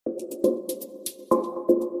Hi,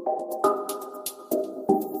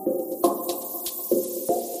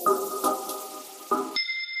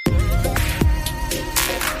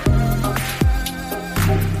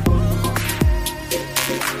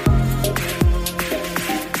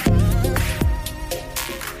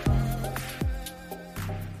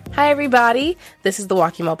 everybody. This is the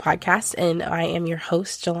Walking Well podcast, and I am your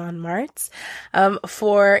host, Jalon Martz.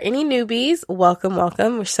 For any newbies, welcome.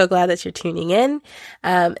 We're so glad that you're tuning in.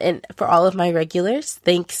 And for all of my regulars,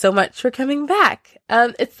 thanks so much for coming back.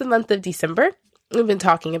 It's the month of December. We've been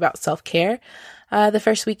talking about self-care. The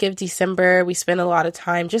first week of December, we spent a lot of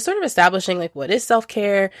time just sort of establishing, like, what is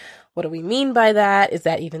self-care? What do we mean by that? Is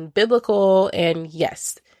that even biblical? And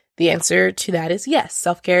yes, the answer to that is yes.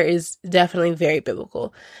 Self-care is definitely very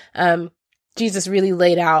biblical. Jesus really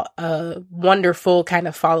laid out a wonderful kind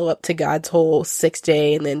of follow-up to God's whole 6th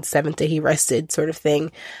day and then 7th day he rested sort of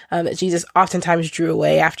thing, that Jesus oftentimes drew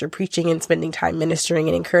away after preaching and spending time ministering,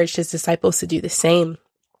 and encouraged his disciples to do the same.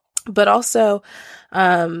 But also,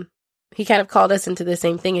 he kind of called us into the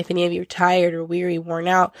same thing. If any of you are tired or weary, worn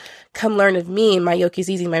out, come learn of me. My yoke is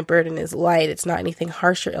easy, my burden is light. It's not anything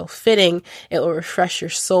harsh or ill-fitting. It will refresh your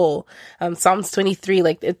soul. Psalms 23,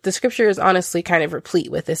 the scripture is honestly kind of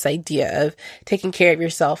replete with this idea of taking care of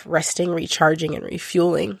yourself, resting, recharging, and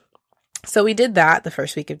refueling. So we did that the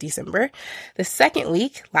first week of December. The second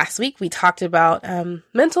week, last week, we talked about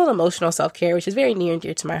mental and emotional self-care, which is very near and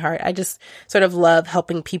dear to my heart. I just sort of love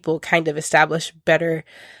helping people kind of establish better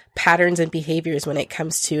patterns and behaviors when it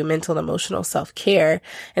comes to mental and emotional self-care.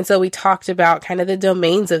 And so we talked about kind of the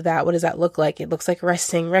domains of that. What does that look like? It looks like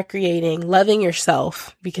resting, recreating, loving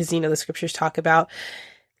yourself, because, the scriptures talk about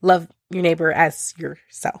love your neighbor as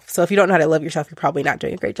yourself. So if you don't know how to love yourself, you're probably not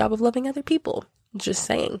doing a great job of loving other people. Just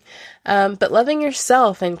saying. But loving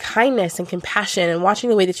yourself and kindness and compassion and watching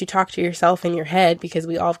the way that you talk to yourself in your head, because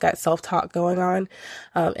we all have got self-talk going on.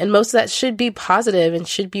 And most of that should be positive and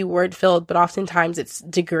should be word-filled, but oftentimes it's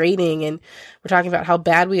degrading, and we're talking about how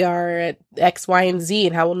bad we are at X, Y, and Z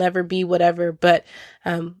and how we'll never be whatever. But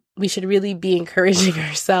we should really be encouraging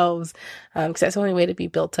ourselves, because that's the only way to be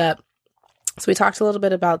built up. So we talked a little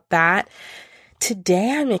bit about that.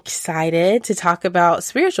 Today, I'm excited to talk about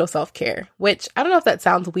spiritual self-care, which I don't know if that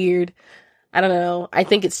sounds weird. I don't know. I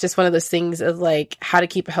think it's just one of those things of like how to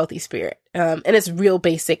keep a healthy spirit. And it's real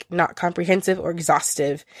basic, not comprehensive or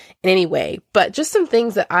exhaustive in any way, but just some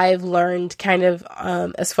things that I've learned kind of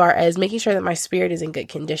as far as making sure that my spirit is in good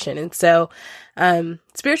condition. And so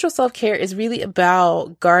spiritual self-care is really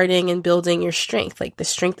about guarding and building your strength, like the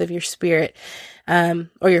strength of your spirit.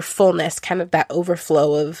 Or your fullness, kind of that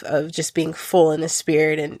overflow of just being full in the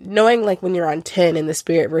spirit, and knowing like when you're on 10 in the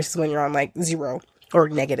spirit versus when you're on like 0 or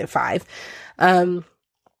 -5. So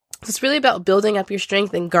it's really about building up your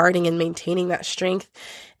strength and guarding and maintaining that strength,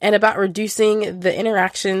 and about reducing the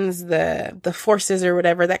interactions, the forces or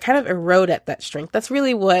whatever that kind of erode at that strength. That's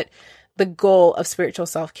really what the goal of spiritual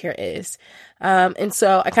self-care is. And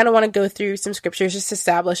so I kind of want to go through some scriptures just to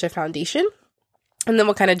establish a foundation. And then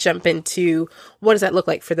we'll kind of jump into what does that look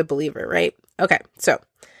like for the believer, right? Okay, so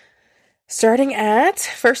starting at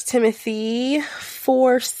 1 Timothy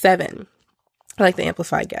 4:7. I like the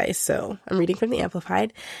Amplified, guys, so I'm reading from the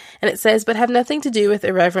Amplified. And it says, "But have nothing to do with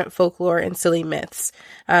irreverent folklore and silly myths."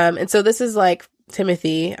 And so this is like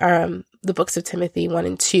Timothy, the books of Timothy 1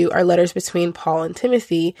 and 2 are letters between Paul and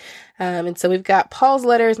Timothy. And so we've got Paul's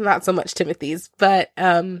letters, not so much Timothy's, but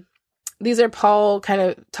these are Paul kind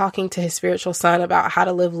of talking to his spiritual son about how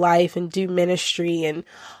to live life and do ministry and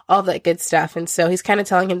all that good stuff. And so he's kind of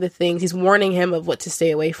telling him the things, he's warning him of what to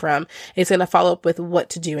stay away from. He's going to follow up with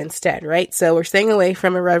what to do instead, right? So we're staying away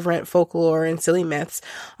from irreverent folklore and silly myths.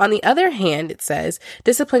 On the other hand, it says,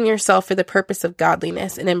 discipline yourself for the purpose of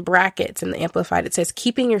godliness. And in brackets in the Amplified, it says,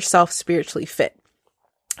 keeping yourself spiritually fit.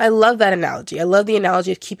 I love that analogy. I love the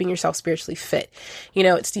analogy of keeping yourself spiritually fit.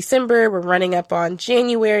 It's December. We're running up on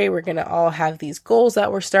January. We're going to all have these goals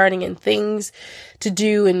that we're starting and things to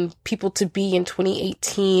do and people to be in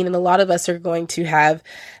 2018. And a lot of us are going to have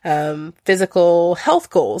physical health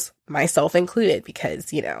goals, myself included, because,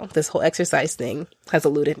 this whole exercise thing has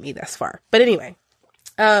eluded me thus far. But anyway,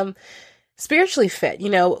 spiritually fit,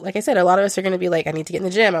 like I said, a lot of us are going to be like, I need to get in the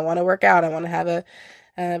gym. I want to work out. I want to have a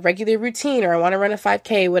regular routine, or I want to run a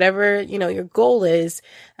 5K, whatever, your goal is.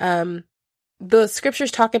 The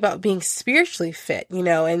scriptures talk about being spiritually fit,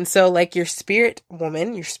 and so like your spirit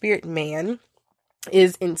woman, your spirit man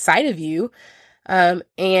is inside of you. And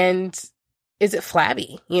is it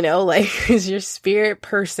flabby? Is your spirit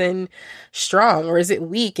person strong, or is it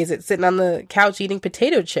weak? Is it sitting on the couch eating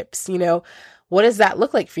potato chips? what does that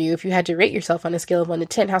look like for you? If you had to rate yourself on a scale of 1 to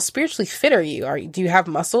 10, how spiritually fit are you? Do you have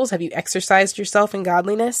muscles? Have you exercised yourself in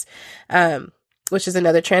godliness? Which is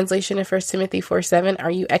another translation of 1 Timothy 4:7.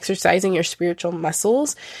 Are you exercising your spiritual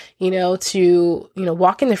muscles, to,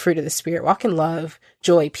 walk in the fruit of the Spirit, walk in love,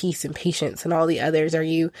 joy, peace, and patience, and all the others? Are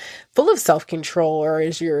you full of self-control, or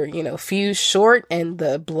is your, fuse short and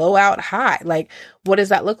the blowout high? Like, what does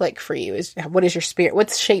that look like for you? What is your spirit? What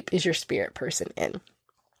shape is your spirit person in?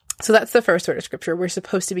 So that's the first word of scripture. We're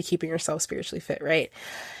supposed to be keeping ourselves spiritually fit, right?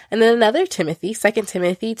 And then another Timothy, 2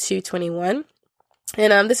 Timothy 2:21.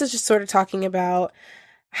 And this is just sort of talking about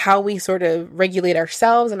how we sort of regulate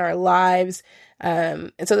ourselves and our lives.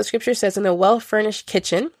 And so the scripture says, in a well-furnished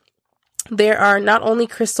kitchen, there are not only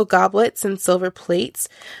crystal goblets and silver plates,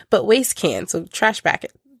 but waste cans, so trash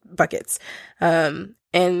buckets,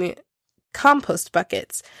 and compost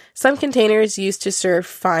buckets. Some containers used to serve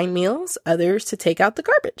fine meals, others to take out the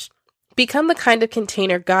garbage. Become the kind of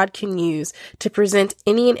container God can use to present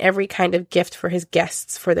any and every kind of gift for his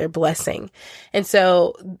guests for their blessing. And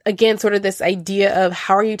so, again, sort of this idea of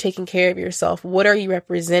how are you taking care of yourself? What are you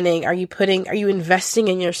representing? Are you investing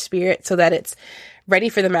in your spirit so that it's ready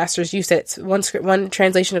for the master's use? It's one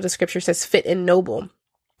translation of the scripture says fit and noble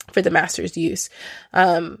for the master's use,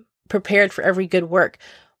 prepared for every good work.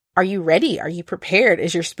 Are you ready? Are you prepared?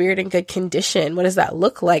 Is your spirit in good condition? What does that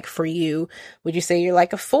look like for you? Would you say you're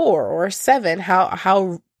like a 4 or a 7?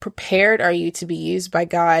 How prepared are you to be used by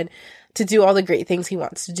God to do all the great things he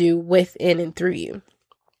wants to do within and through you?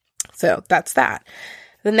 So that's that.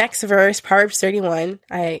 The next verse, Proverbs 31.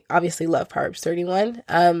 I obviously love Proverbs 31.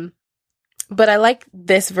 But I like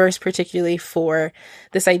this verse particularly for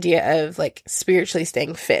this idea of like spiritually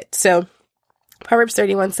staying fit. So Proverbs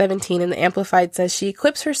 31:17 in the Amplified says, she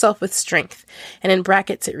equips herself with strength. And in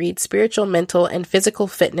brackets, it reads, spiritual, mental, and physical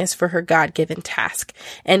fitness for her God-given task,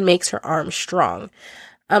 and makes her arms strong.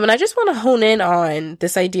 And I just want to hone in on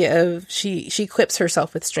this idea of she equips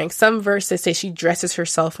herself with strength. Some verses say she dresses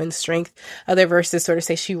herself in strength. Other verses sort of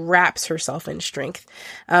say she wraps herself in strength.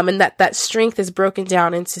 And that strength is broken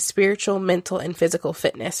down into spiritual, mental, and physical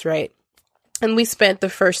fitness, right? And we spent the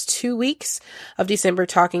first 2 weeks of December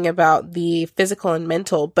talking about the physical and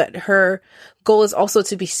mental, but her goal is also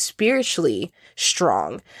to be spiritually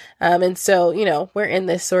strong. And so, we're in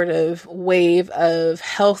this sort of wave of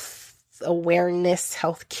health awareness,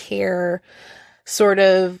 health care sort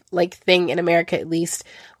of like thing in America, at least,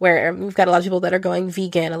 where we've got a lot of people that are going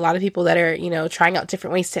vegan, a lot of people that are, trying out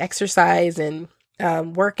different ways to exercise and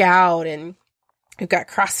work out, and we've got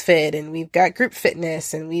CrossFit, and we've got group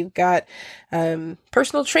fitness, and we've got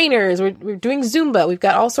personal trainers. We're doing Zumba. We've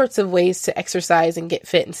got all sorts of ways to exercise and get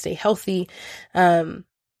fit and stay healthy. And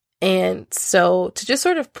so to just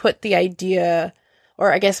sort of put the idea,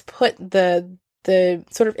 or I guess put the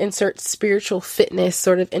sort of insert spiritual fitness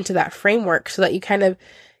sort of into that framework so that you kind of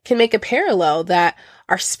can make a parallel that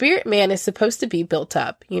our spirit man is supposed to be built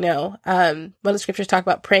up, One of the scriptures talk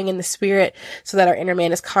about praying in the spirit so that our inner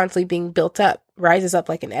man is constantly being built up, rises up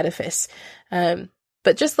like an edifice.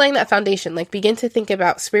 But just laying that foundation, like begin to think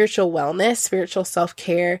about spiritual wellness, spiritual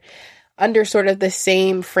self-care under sort of the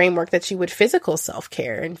same framework that you would physical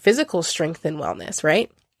self-care and physical strength and wellness,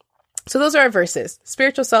 right? So those are our verses: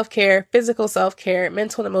 spiritual self-care, physical self-care,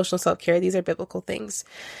 mental and emotional self-care. These are biblical things.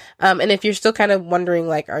 And if you're still kind of wondering,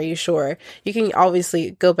 like, are you sure? You can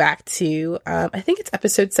obviously go back to, I think it's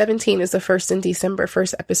episode 17 is the first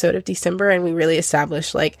episode of December. And we really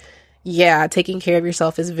established taking care of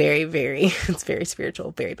yourself is very, very, it's very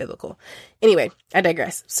spiritual, very biblical. Anyway, I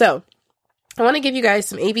digress. So I want to give you guys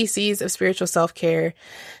some ABCs of spiritual self-care,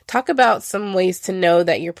 talk about some ways to know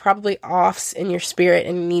that you're probably off in your spirit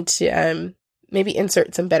and need to maybe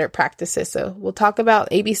insert some better practices. So we'll talk about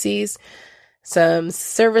ABCs, some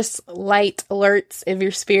service light alerts of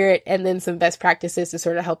your spirit, and then some best practices to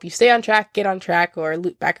sort of help you stay on track, get on track, or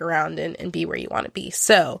loop back around and be where you want to be.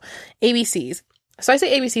 So ABCs. So I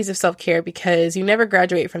say ABCs of self-care because you never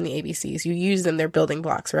graduate from the ABCs. You use them, they're building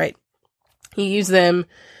blocks, right? You use them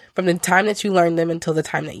from the time that you learn them until the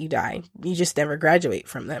time that you die. You just never graduate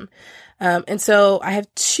from them. And so I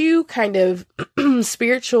have two kind of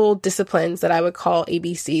spiritual disciplines that I would call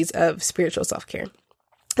ABCs of spiritual self-care.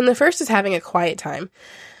 And the first is having a quiet time.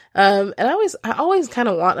 And I always kind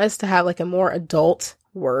of want us to have like a more adult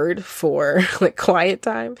word for like quiet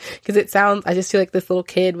time, because I just feel like this little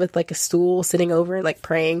kid with like a stool sitting over and like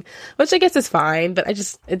praying, which I guess is fine, but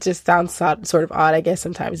it just sounds sort of odd, I guess,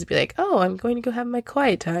 sometimes to be like, oh, I'm going to go have my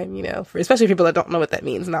quiet time, especially people that don't know what that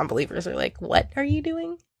means. Non-believers are like, what are you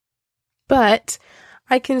doing? But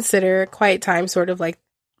I consider quiet time sort of like,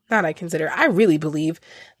 I really believe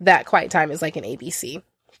that quiet time is like an ABC.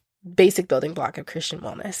 basic building block of Christian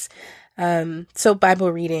wellness. So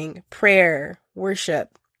Bible reading, prayer,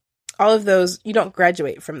 worship, all of those, you don't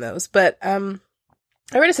graduate from those. But I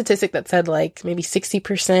read a statistic that said like maybe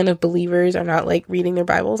 60% of believers are not like reading their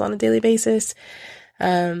Bibles on a daily basis,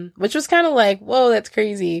 which was kind of like, whoa, that's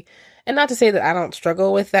crazy. And not to say that I don't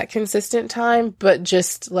struggle with that consistent time, but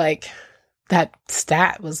just like that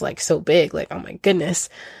stat was like so big, like, oh my goodness,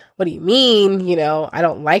 what do you mean? You know, I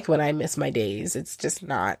don't like when I miss my days. It's just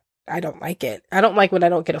not, I don't like it. I don't like when I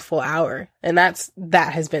don't get a full hour. And that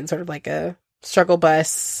has been sort of like a struggle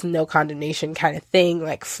bus, no condemnation kind of thing,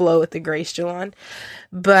 like flow with the grace, Jalon.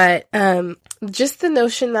 But just the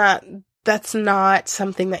notion that that's not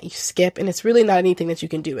something that you skip, and it's really not anything that you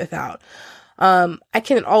can do without. I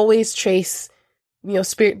can always trace, you know,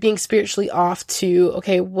 being spiritually off to,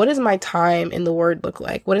 okay, what does my time in the Word look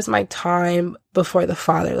like? What does my time before the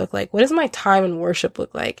Father look like? What does my time in worship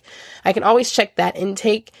look like? I can always check that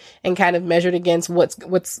intake and kind of measure it against what's,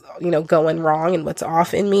 you know, going wrong and what's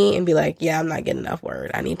off in me and be like, yeah, I'm not getting enough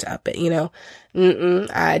Word. I need to up it, you know?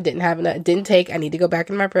 I didn't have enough, didn't take, I need to go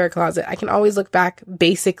back in my prayer closet. I can always look back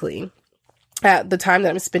basically at the time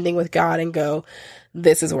that I'm spending with God and go,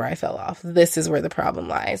 this is where I fell off. This is where the problem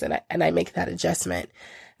lies. And I make that adjustment.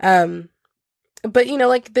 But, you know,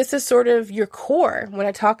 like this is sort of your core. When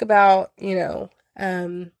I talk about, you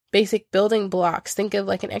know, basic building blocks, think of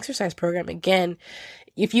like an exercise program. Again,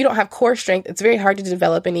 if you don't have core strength, it's very hard to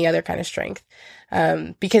develop any other kind of strength.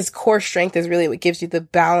 Because core strength is really what gives you the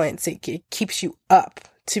balance. It keeps you up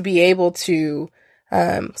to be able to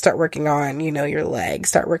start working on, you know, your legs,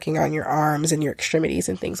 start working on your arms and your extremities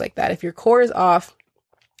and things like that. If your core is off,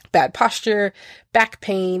 bad posture, back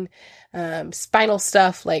pain, spinal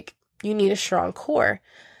stuff, like you need a strong core.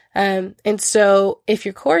 And so if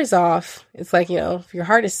your core is off, it's like, you know, if your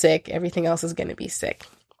heart is sick, everything else is going to be sick.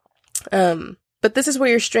 But this is where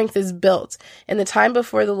your strength is built. In the time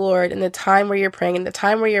before the Lord, in the time where you're praying, in the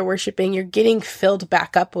time where you're worshiping, you're getting filled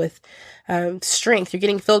back up with strength. You're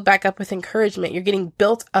getting filled back up with encouragement. You're getting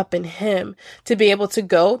built up in Him to be able to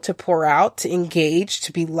go, to pour out, to engage,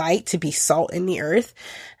 to be light, to be salt in the earth.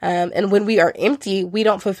 And when we are empty, we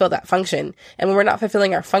don't fulfill that function. And when we're not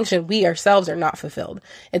fulfilling our function, we ourselves are not fulfilled.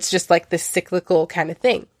 It's just like this cyclical kind of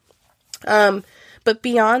thing. But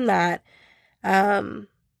beyond that,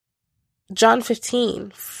 John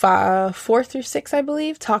 15, 4-6, I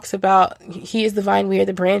believe, talks about He is the vine, we are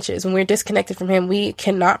the branches. When we're disconnected from Him, we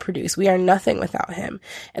cannot produce. We are nothing without Him.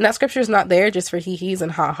 And that scripture is not there just for hee-hees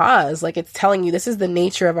and ha-has. Like, it's telling you this is the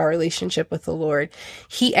nature of our relationship with the Lord.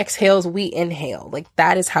 He exhales, we inhale. Like,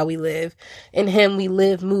 that is how we live. In Him, we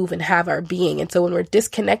live, move, and have our being. And so when we're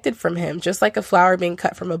disconnected from Him, just like a flower being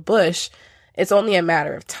cut from a bush, it's only a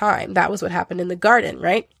matter of time. That was what happened in the garden,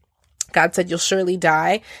 right? God said, you'll surely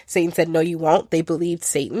die. Satan said, no, you won't. They believed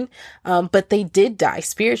Satan. But they did die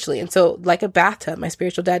spiritually. And so like a bathtub, my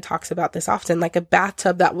spiritual dad talks about this often, like a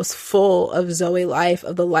bathtub that was full of Zoe life,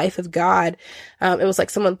 of the life of God. It was like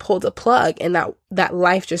someone pulled a plug and that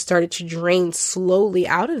life just started to drain slowly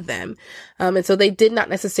out of them. And so they did not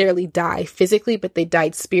necessarily die physically, but they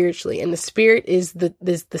died spiritually. And the spirit is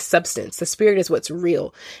the substance. The spirit is what's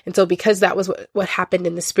real. And so because that was what happened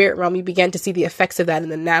in the spirit realm, you began to see the effects of that in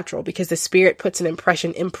the natural, because the spirit puts an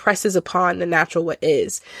impression, impresses upon the natural what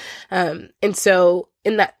is. And so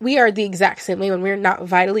in that we are the exact same way when we're not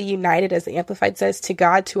vitally united, as the Amplified says, to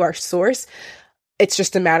God, to our source. It's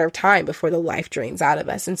just a matter of time before the life drains out of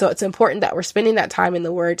us. And so it's important that we're spending that time in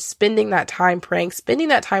the Word, spending that time praying, spending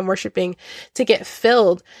that time worshiping to get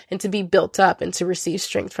filled and to be built up and to receive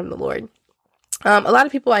strength from the Lord. A lot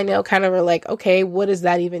of people I know kind of are like, okay, what does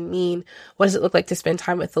that even mean? What does it look like to spend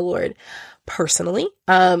time with the Lord? Personally,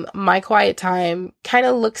 my quiet time kind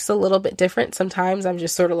of looks a little bit different. Sometimes I'm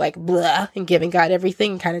just sort of like blah and giving God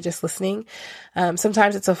everything and kind of just listening.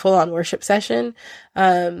 Sometimes it's a full-on worship session.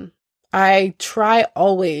 I try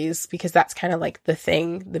always, because that's kind of like the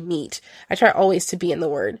thing, the meat. I try always to be in the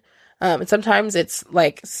Word. And sometimes it's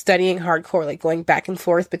like studying hardcore, like going back and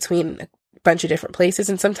forth between a bunch of different places.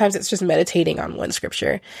 And sometimes it's just meditating on one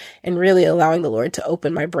scripture and really allowing the Lord to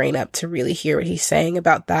open my brain up to really hear what He's saying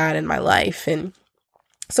about that in my life. And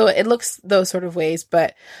so it looks those sort of ways,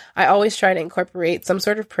 but I always try to incorporate some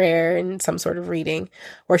sort of prayer and some sort of reading.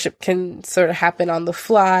 Worship can sort of happen on the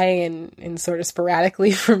fly and sort of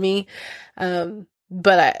sporadically for me. But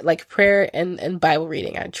I like prayer and Bible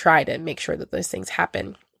reading. I try to make sure that those things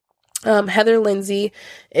happen. Heather Lindsay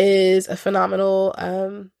is a phenomenal,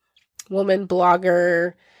 woman,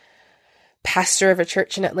 blogger, pastor of a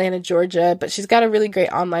church in Atlanta, Georgia, but she's got a really great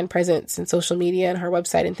online presence and social media and her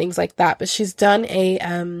website and things like that. But she's done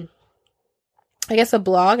a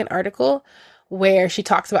blog, an article where she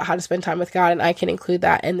talks about how to spend time with God. And I can include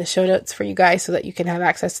that in the show notes for you guys so that you can have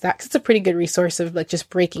access to that. 'Cause it's a pretty good resource of like just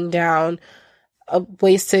breaking down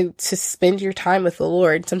ways to spend your time with the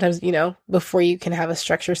Lord. Sometimes, before you can have a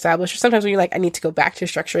structure established, or sometimes when you're like, I need to go back to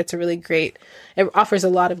structure, it offers a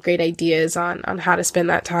lot of great ideas on how to spend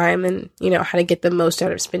that time and, how to get the most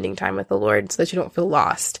out of spending time with the Lord so that you don't feel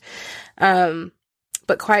lost.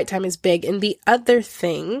 But quiet time is big. And the other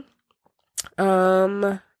thing,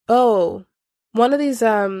 one of these,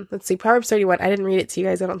 let's see, Proverbs 31, I didn't read it to you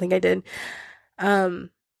guys. I don't think I did.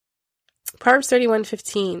 Proverbs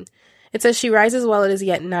 31:15. It says, she rises while it is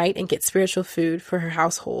yet night and gets spiritual food for her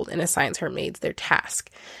household and assigns her maids their task.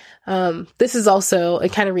 This is also,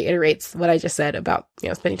 it kind of reiterates what I just said about,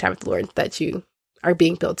 spending time with the Lord, that you are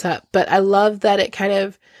being built up. But I love that it kind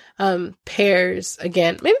of pairs,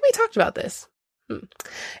 again, maybe we talked about this.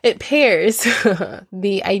 It pairs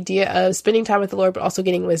the idea of spending time with the Lord, but also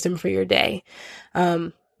getting wisdom for your day.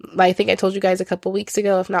 I think I told you guys a couple weeks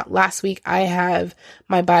ago, if not last week, I have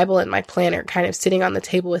my Bible and my planner kind of sitting on the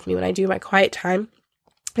table with me when I do my quiet time.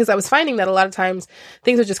 Because I was finding that a lot of times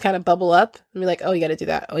things would just kind of bubble up and be like, oh, you got to do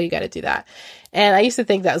that. Oh, you got to do that. And I used to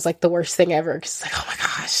think that was like the worst thing ever. Cause it's like, oh my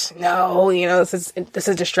gosh, no, this is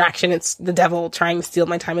a distraction. It's the devil trying to steal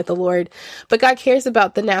my time with the Lord. But God cares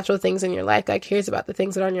about the natural things in your life. God cares about the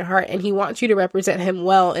things that are on your heart, and he wants you to represent him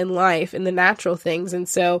well in life, in the natural things. And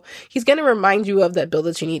so he's going to remind you of that bill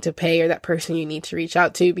that you need to pay or that person you need to reach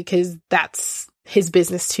out to, because that's his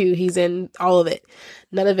business too. He's in all of it.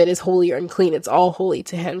 None of it is holy or unclean. It's all holy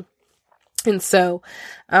to him. And so,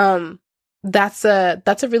 that's a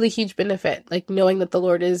really huge benefit. Like knowing that the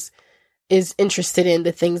Lord is interested in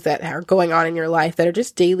the things that are going on in your life that are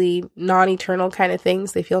just daily, non-eternal kind of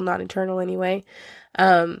things. They feel non-eternal anyway.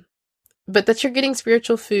 But that you're getting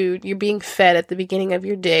spiritual food, you're being fed at the beginning of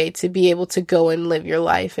your day to be able to go and live your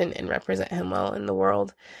life and represent him well in the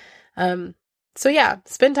world. So yeah,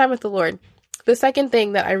 spend time with the Lord. The second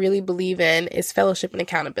thing that I really believe in is fellowship and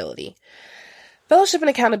accountability. Fellowship and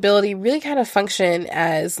accountability really kind of function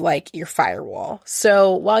as like your firewall.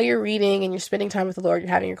 So while you're reading and you're spending time with the Lord,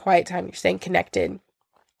 you're having your quiet time, you're staying connected.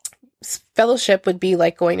 Fellowship would be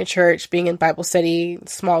like going to church, being in Bible study,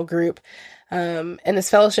 small group. And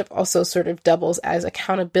this fellowship also sort of doubles as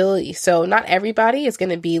accountability. So not everybody is going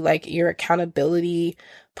to be like your accountability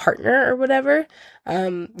partner or whatever.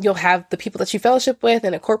 You'll have the people that you fellowship with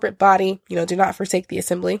in a corporate body. Do not forsake the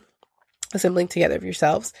assembling together of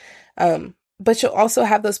yourselves. But you'll also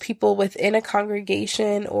have those people within a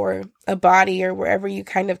congregation or a body or wherever you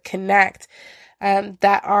kind of connect,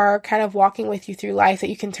 that are kind of walking with you through life that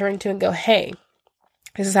you can turn to and go, hey,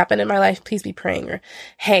 this has happened in my life. Please be praying. Or,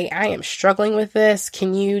 hey, I am struggling with this.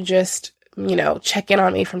 Can you just, check in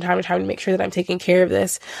on me from time to time to make sure that I'm taking care of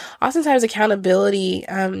this? Oftentimes accountability,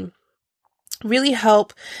 really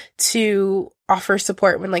help to offer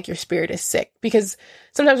support when like your spirit is sick, because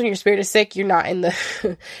sometimes when your spirit is sick, you're not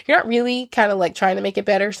you're not really kind of like trying to make it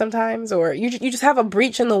better sometimes, or you just have a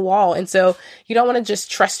breach in the wall. And so you don't want to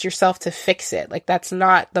just trust yourself to fix it. Like that's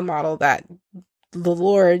not the model that the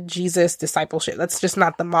Lord, Jesus, discipleship, that's just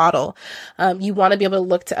not the model. You want to be able to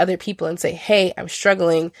look to other people and say, hey, I'm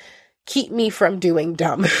struggling. Keep me from doing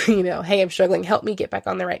dumb, hey, I'm struggling. Help me get back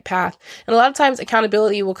on the right path. And a lot of times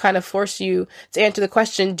accountability will kind of force you to answer the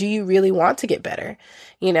question, do you really want to get better?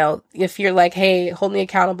 If you're like, hey, hold me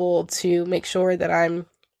accountable to make sure that I'm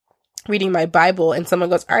reading my Bible, and someone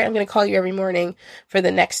goes, all right, I'm going to call you every morning for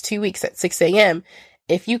the next 2 weeks at 6 a.m.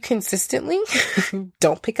 If you consistently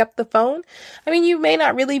don't pick up the phone, you may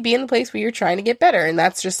not really be in the place where you're trying to get better. And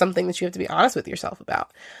that's just something that you have to be honest with yourself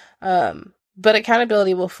about. But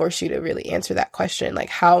accountability will force you to really answer that question. Like,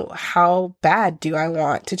 how bad do I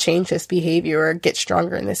want to change this behavior or get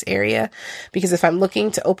stronger in this area? Because if I'm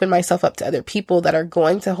looking to open myself up to other people that are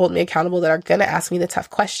going to hold me accountable, that are going to ask me the tough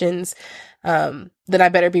questions, then I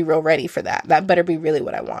better be real ready for that. That better be really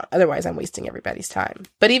what I want. Otherwise, I'm wasting everybody's time.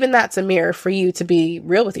 But even that's a mirror for you to be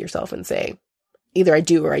real with yourself and say, either I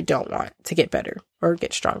do or I don't want to get better or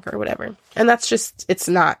get stronger or whatever. And that's just, it's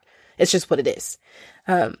just what it is.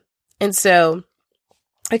 And so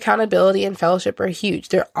accountability and fellowship are huge.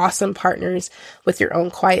 They're awesome partners with your own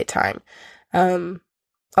quiet time.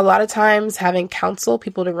 A lot of times having counsel,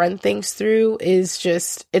 people to run things through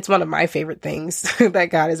it's one of my favorite things that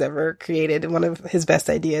God has ever created. And one of his best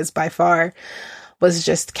ideas by far was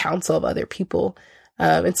just counsel of other people.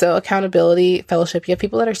 And so accountability, fellowship, you have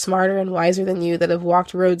people that are smarter and wiser than you, that have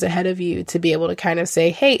walked roads ahead of you, to be able to kind of say,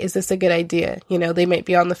 hey, is this a good idea? They might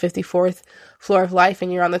be on the 54th floor of life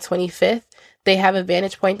and you're on the 25th. they have a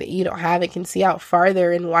vantage point that you don't have and can see out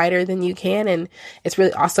farther and wider than you can. And it's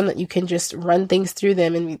really awesome that you can just run things through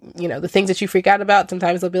them. And, the things that you freak out about,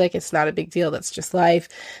 sometimes they'll be like, it's not a big deal. That's just life.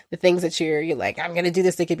 The things that you're like, I'm going to do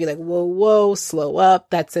this. They could be like, whoa, slow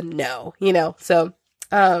up. That's a no, So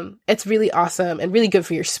it's really awesome and really good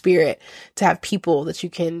for your spirit to have people that you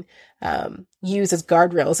can use as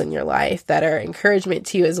guardrails in your life that are encouragement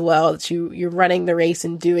to you as well, that you're running the race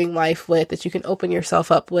and doing life with, that you can open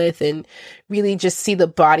yourself up with, and really just see the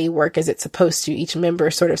body work as it's supposed to, each member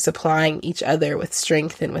sort of supplying each other with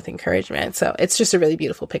strength and with encouragement. So it's just a really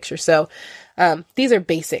beautiful picture. So these are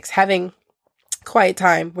basics. Having quiet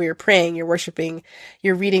time where you're praying, you're worshiping,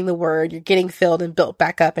 you're reading the word, you're getting filled and built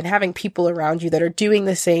back up, and having people around you that are doing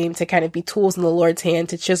the same to kind of be tools in the Lord's hand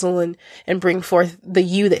to chisel and bring forth the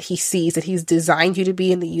you that he sees, that he's designed you to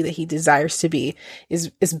be, and the you that he desires to be is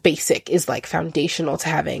basic, is like foundational to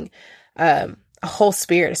having a whole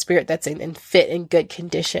spirit, a spirit that's in fit and good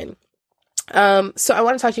condition. So I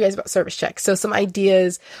want to talk to you guys about service checks. So some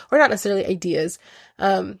ideas, or not necessarily ideas,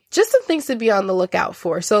 just some things to be on the lookout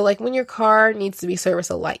for. So like when your car needs to be serviced,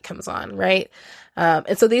 a light comes on, right?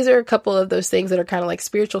 And so these are a couple of those things that are kind of like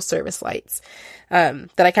spiritual service lights, that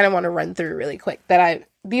I kind of want to run through really quick,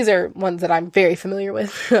 these are ones that I'm very familiar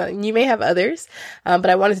with. You may have others, but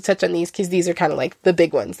I wanted to touch on these because these are kind of like the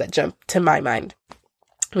big ones that jump to my mind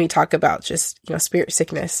when we talk about just, spirit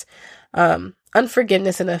sickness,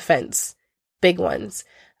 unforgiveness and offense. Big ones.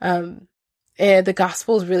 And the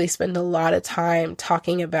Gospels really spend a lot of time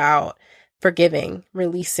talking about forgiving,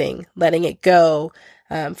 releasing, letting it go,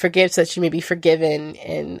 forgive so that you may be forgiven,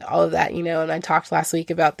 and all of that, and I talked last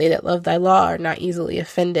week about they that love thy law are not easily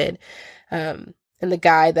offended. And the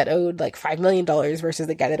guy that owed like $5 million versus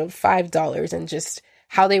the guy that owed $5, and just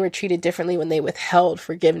how they were treated differently when they withheld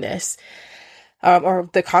forgiveness, or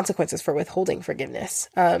the consequences for withholding forgiveness.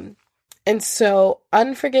 And so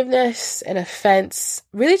unforgiveness and offense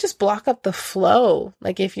really just block up the flow.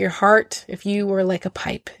 Like if you were like a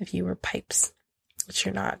pipe, if you were pipes, which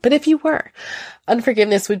you're not, but if you were,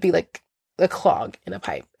 unforgiveness would be like a clog in a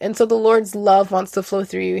pipe. And so the Lord's love wants to flow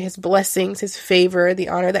through you, his blessings, his favor, the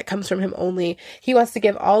honor that comes from him only. He wants to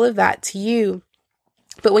give all of that to you.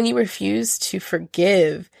 But when you refuse to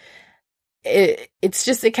forgive, it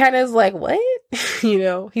kind of is like, what?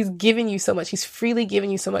 He's given you so much. He's freely given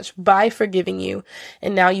you so much by forgiving you.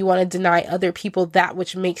 And now you want to deny other people that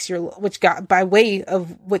which God, by way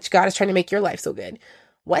of which God is trying to make your life so good.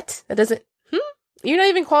 What? That doesn't, you're not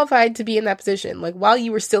even qualified to be in that position. Like while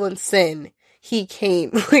you were still in sin, he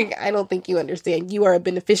came. Like, I don't think you understand. You are a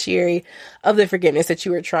beneficiary of the forgiveness that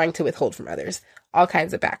you were trying to withhold from others. All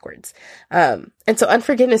kinds of backwards. And so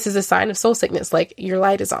unforgiveness is a sign of soul sickness. Like your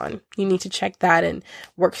light is on. You need to check that and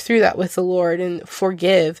work through that with the Lord and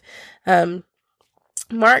forgive. Mark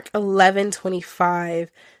 11:25.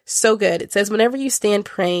 So good. It says, whenever you stand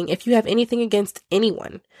praying, if you have anything against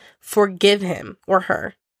anyone, forgive him or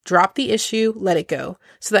her. Drop the issue, let it go,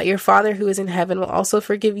 so that your Father who is in heaven will also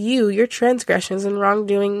forgive you your transgressions and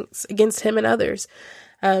wrongdoings against him and others.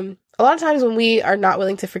 A lot of times when we are not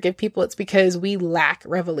willing to forgive people, it's because we lack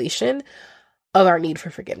revelation of our need for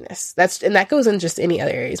forgiveness. That goes in just any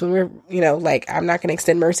other areas. When we're, like, I'm not going to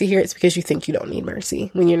extend mercy here, it's because you think you don't need mercy.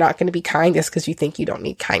 When you're not going to be kind, it's because you think you don't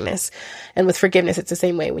need kindness. And with forgiveness, it's the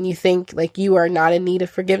same way. When you think like you are not in need of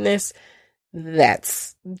forgiveness,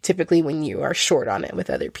 that's typically when you are short on it with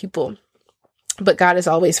other people. But God is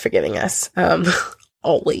always forgiving us.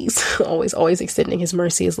 Always extending his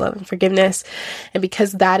mercy, his love and forgiveness. And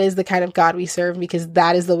because that is the kind of God we serve, because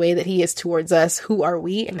that is the way that he is towards us, who are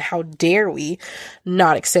we and how dare we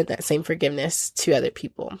not extend that same forgiveness to other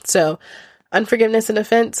people? So unforgiveness and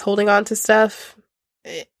offense, holding on to stuff,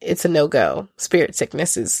 it's a no-go. Spirit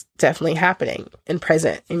sickness is definitely happening and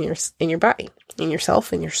present in your body, in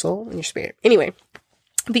yourself, in your soul, in your spirit. Anyway,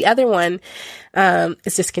 the other one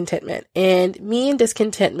is discontentment. And me and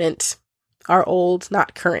discontentment are old,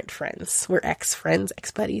 not current friends. We're ex-friends,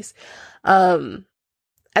 ex-buddies. As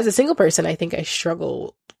a single person, I think I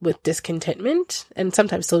struggle with discontentment and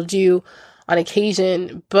sometimes still do on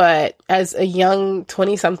occasion. But as a young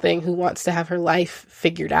 20-something who wants to have her life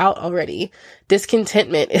figured out already,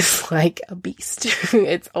 discontentment is like a beast.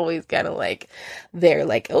 It's always kind of like they're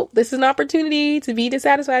like, oh, this is an opportunity to be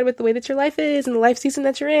dissatisfied with the way that your life is and the life season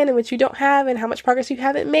that you're in and what you don't have and how much progress you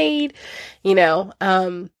haven't made,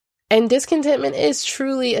 And discontentment is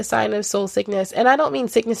truly a sign of soul sickness. And I don't mean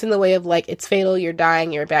sickness in the way of like, it's fatal, you're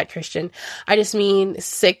dying, you're a bad Christian. I just mean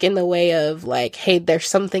sick in the way of like, hey, there's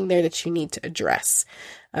something there that you need to address.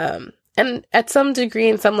 And at some degree,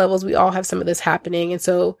 in some levels, we all have some of this happening. And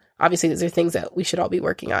so obviously these are things that we should all be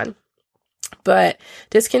working on. But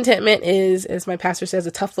discontentment is, as my pastor says,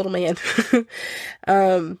 a tough little man.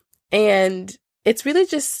 And it's really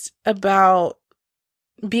just about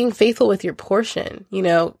being faithful with your portion.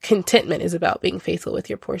 Contentment is about being faithful with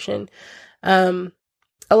your portion. A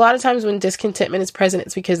lot of times when discontentment is present,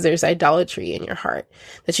 it's because there's idolatry in your heart,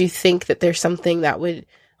 that you think that there's something that would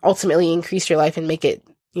ultimately increase your life and make it,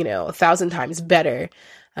 1,000 times better.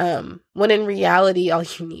 When in reality, all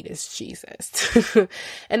you need is Jesus.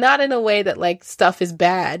 And not in a way that like stuff is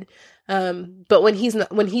bad. But when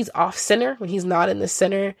he's off center, when he's not in the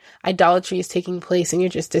center, idolatry is taking place and you're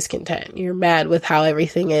just discontent. You're mad with how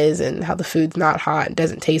everything is and how the food's not hot and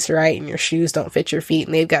doesn't taste right and your shoes don't fit your feet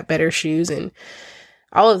and they've got better shoes and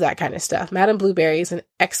all of that kind of stuff. Madame Blueberry is an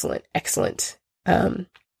excellent, excellent,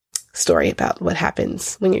 story about what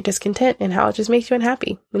happens when you're discontent and how it just makes you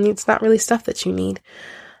unhappy when it's not really stuff that you need.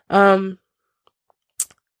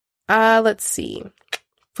 Let's see.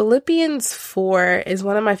 Philippians 4 is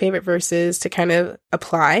one of my favorite verses to kind of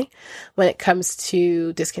apply when it comes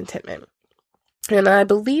to discontentment. And I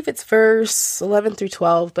believe it's verse 11 through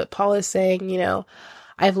 12, but Paul is saying,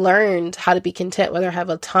 I've learned how to be content whether I have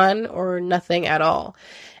a ton or nothing at all.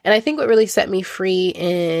 And I think what really set me free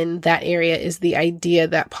in that area is the idea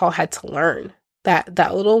that Paul had to learn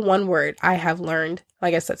that little one word, I have learned. I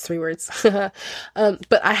guess that's 3 words. But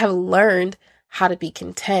I have learned how to be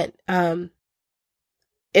content.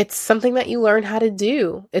 It's something that you learn how to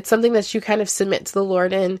do. It's something that you kind of submit to the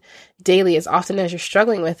Lord in daily as often as you're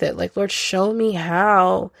struggling with it. Like, Lord, show me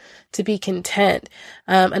how to be content.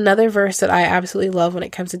 Another verse that I absolutely love when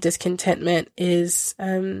it comes to discontentment is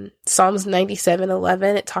Psalms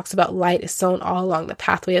 97:11. It talks about light is sown all along the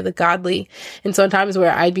pathway of the godly. And sometimes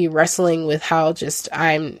where I'd be wrestling with how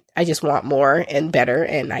I just want more and better,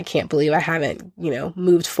 and I can't believe I haven't,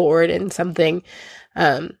 moved forward in something.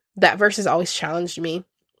 That verse has always challenged me.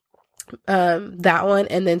 That one,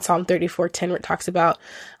 and then Psalm 34:10, where it talks about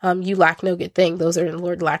you lack no good thing. Those are in the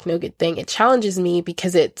Lord lack no good thing. It challenges me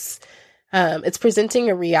because it's presenting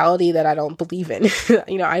a reality that I don't believe in.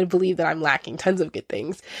 I believe that I'm lacking tons of good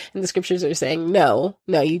things, and the scriptures are saying no,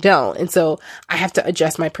 you don't. And so I have to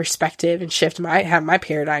adjust my perspective and have my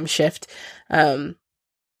paradigm shift.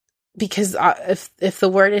 Because if the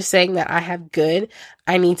word is saying that I have good,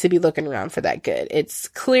 I need to be looking around for that good. It's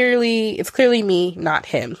clearly me, not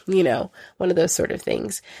him, one of those sort of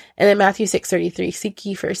things. And then Matthew 6:33, seek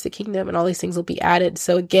ye first the kingdom and all these things will be added.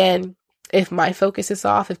 So again, if my focus is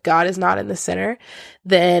off, if God is not in the center,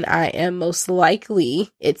 then I am most likely,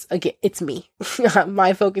 it's me.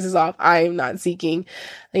 My focus is off. I am not seeking,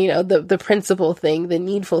 the principal thing, the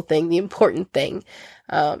needful thing, the important thing.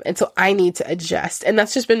 And so I need to adjust. And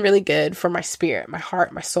that's just been really good for my spirit, my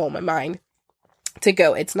heart, my soul, my mind to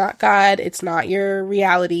go. It's not God. It's not your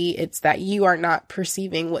reality. It's that you are not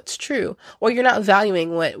perceiving what's true, or you're not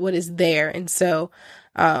valuing what is there. And so,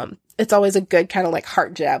 it's always a good kind of like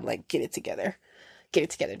heart jab, like get it together,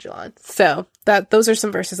 Jalon. So those are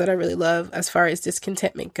some verses that I really love as far as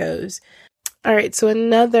discontentment goes. All right. So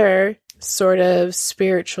another sort of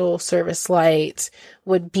spiritual service light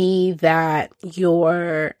would be that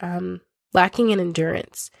you're lacking in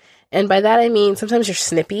endurance. And by that, I mean, sometimes you're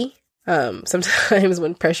snippy. Sometimes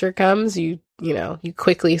when pressure comes, you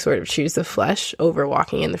quickly sort of choose the flesh over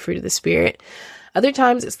walking in the fruit of the spirit. Other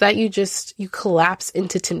times it's that you collapse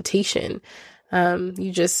into temptation.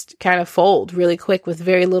 You just kind of fold really quick with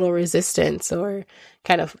very little resistance, or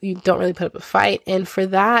kind of, you don't really put up a fight. And for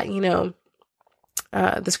that,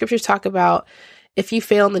 the scriptures talk about if you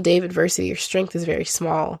fail in the day of adversity, your strength is very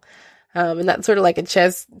small. And that's sort of like a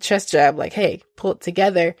chest jab, like, hey, pull it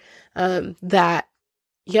together. The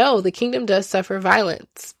kingdom does suffer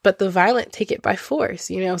violence, but the violent take it by force,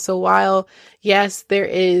 So while, yes, there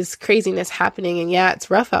is craziness happening, and yeah,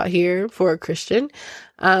 it's rough out here for a Christian,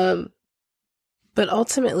 but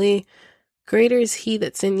ultimately, greater is he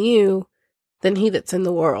that's in you than he that's in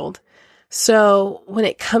the world. So when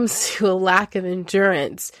it comes to a lack of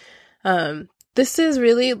endurance, this is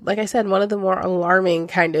really, like I said, one of the more alarming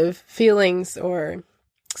kind of feelings or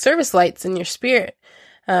service lights in your spirit.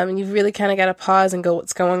 And you've really kind of got to pause and go,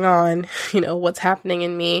 what's going on? What's happening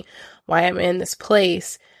in me? Why am I in this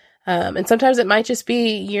place? And sometimes it might just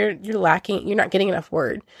be you're lacking, you're not getting enough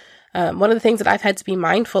word. One of the things that I've had to be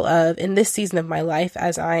mindful of in this season of my life,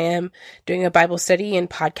 as I am doing a Bible study and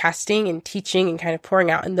podcasting and teaching and kind of pouring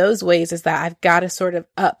out in those ways, is that I've got to sort of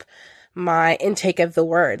up my intake of the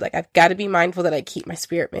word. Like, I've got to be mindful that I keep my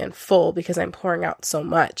spirit man full because I'm pouring out so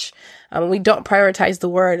much. When we don't prioritize the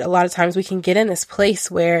word, a lot of times we can get in this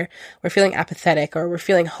place where we're feeling apathetic, or we're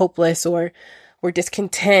feeling hopeless, or we're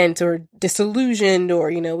discontent or disillusioned,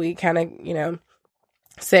 or, we kind of,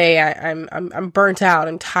 say I'm burnt out,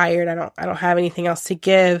 I'm tired, I don't have anything else to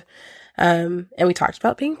give. And we talked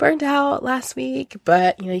about being burnt out last week,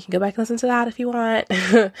 but you can go back and listen to that if you want.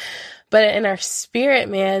 But in our spirit,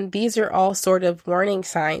 man, these are all sort of warning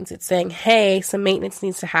signs. It's saying, hey, some maintenance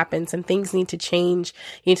needs to happen. Some things need to change.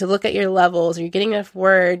 You need to look at your levels. Are you getting enough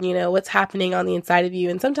word? What's happening on the inside of you?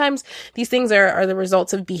 And sometimes these things are the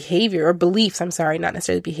results of behavior or beliefs. I'm sorry, not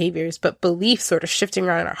necessarily behaviors, but beliefs sort of shifting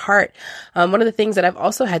around in our heart. One of the things that I've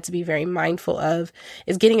also had to be very mindful of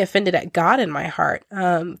is getting offended at God in my heart.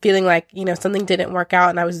 Feeling like, something didn't work out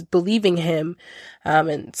and I was believing him.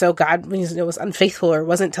 And so God was unfaithful or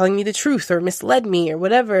wasn't telling me the truth or misled me or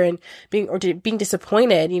whatever, and being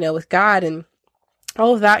disappointed, with God, and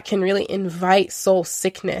all of that can really invite soul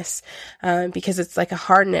sickness, because it's like a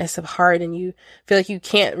hardness of heart and you feel like you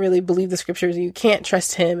can't really believe the scriptures, or you can't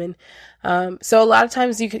trust him. And, so a lot of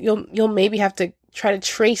times you'll maybe have to try to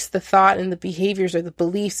trace the thought and the behaviors or the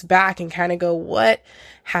beliefs back and kind of go, what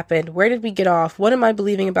happened? Where did we get off? What am I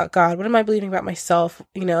believing about God? What am I believing about myself?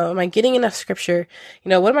 Am I getting enough scripture?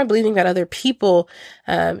 What am I believing about other people?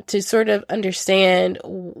 To sort of understand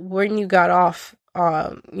when you got off,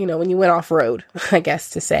 when you went off road, I guess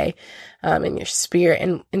to say, in your spirit,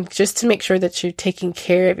 and just to make sure that you're taking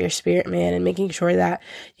care of your spirit, man, and making sure that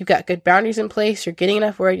you've got good boundaries in place, you're getting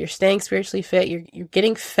enough word, you're staying spiritually fit, you're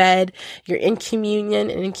getting fed, you're in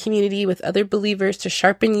communion and in community with other believers to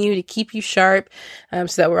sharpen you, to keep you sharp, so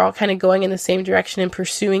that we're all kind of going in the same direction and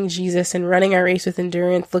pursuing Jesus and running our race with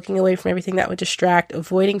endurance, looking away from everything that would distract,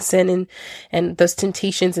 avoiding sin and those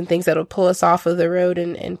temptations and things that will pull us off of the road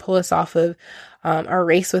and pull us off of our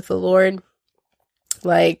race with the Lord.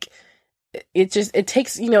 Like, it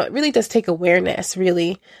takes, it really does take awareness,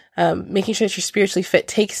 really. Making sure that you're spiritually fit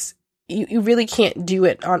takes, you really can't do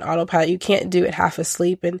it on autopilot. You can't do it half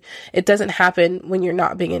asleep, and it doesn't happen when you're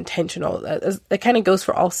not being intentional. That kind of goes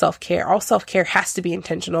for all self-care. All self-care has to be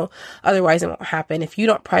intentional. Otherwise it won't happen. If you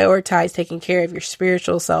don't prioritize taking care of your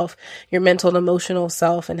spiritual self, your mental and emotional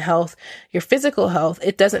self and health, your physical health,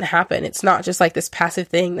 it doesn't happen. It's not just like this passive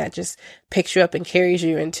thing that just picks you up and carries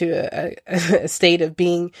you into a state of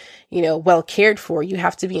being, well cared for. You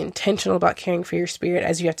have to be intentional about caring for your spirit,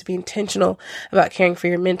 as you have to be intentional about caring for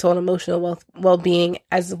your mental and emotional well-being,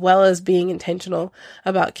 as well as being intentional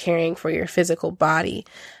about caring for your physical body.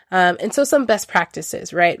 And so some best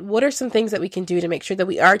practices, right? What are some things that we can do to make sure that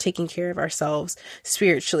we are taking care of ourselves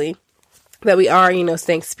spiritually, that we are,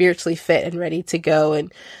 staying spiritually fit and ready to go,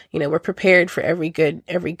 and, we're prepared for every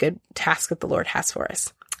good task that the Lord has for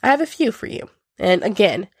us? I have a few for you. And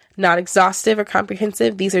again, not exhaustive or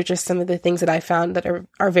comprehensive. These are just some of the things that I found that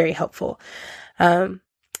are very helpful. And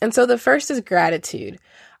so the first is gratitude.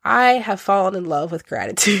 I have fallen in love with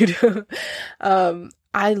gratitude.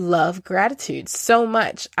 I love gratitude so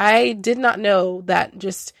much. I did not know that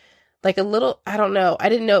just like a little, I don't know. I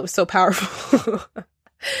didn't know it was so powerful,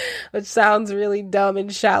 which sounds really dumb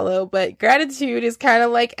and shallow, but gratitude is kind of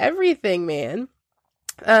like everything, man.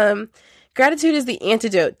 Gratitude is the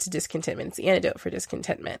antidote to discontentment. It's the antidote for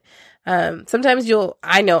discontentment. Sometimes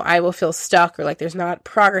I will feel stuck, or like there's not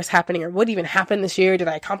progress happening, or what even happened this year? Did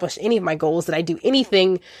I accomplish any of my goals? Did I do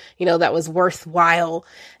anything, that was worthwhile?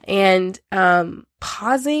 And,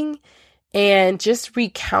 pausing and just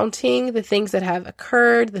recounting the things that have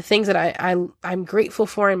occurred, the things that I'm grateful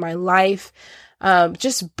for in my life,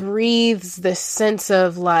 just breathes this sense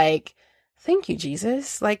of like, thank you,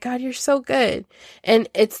 Jesus. Like, God, you're so good. And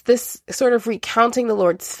it's this sort of recounting the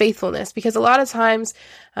Lord's faithfulness, because a lot of times,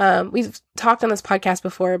 we've talked on this podcast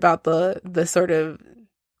before about the sort of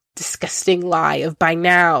disgusting lie of by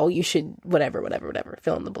now you should whatever,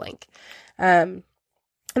 fill in the blank.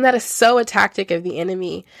 And that is so a tactic of the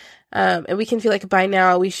enemy. And we can feel like by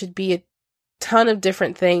now we should be a ton of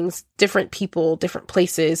different things, different people, different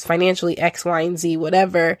places, financially X, Y, and Z,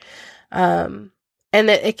 whatever. And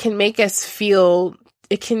that it can make us feel,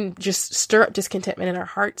 it can just stir up discontentment in our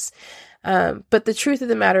hearts. But the truth of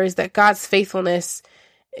the matter is that God's faithfulness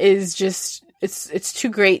is just, it's too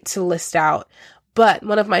great to list out. But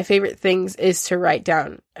one of my favorite things is to write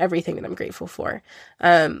down everything that I'm grateful for.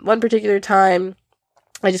 One particular time,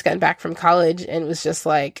 I just gotten back from college and was just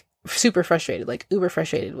like super frustrated, like uber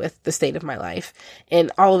frustrated with the state of my life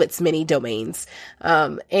in all of its many domains.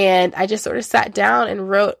 And I just sort of sat down and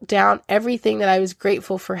wrote down everything that I was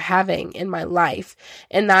grateful for having in my life.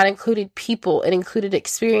 And that included people, it included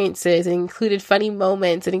experiences, it included funny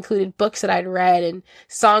moments, it included books that I'd read and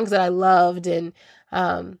songs that I loved, and,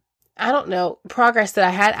 I don't know, progress that I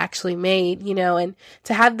had actually made, and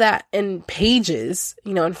to have that in pages,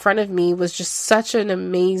 in front of me was just such an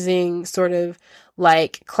amazing sort of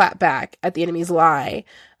like clap back at the enemy's lie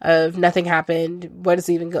of nothing happened. Where does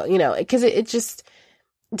it even go? Because it just,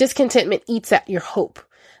 discontentment eats at your hope.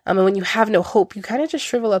 And when you have no hope, you kind of just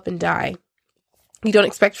shrivel up and die. You don't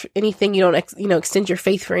expect anything. You don't, extend your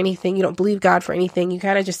faith for anything. You don't believe God for anything. You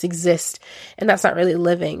kind of just exist, and that's not really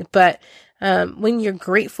living. But when you're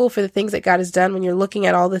grateful for the things that God has done, when you're looking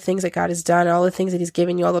at all the things that God has done, all the things that he's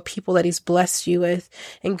given you, all the people that he's blessed you with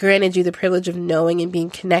and granted you the privilege of knowing and being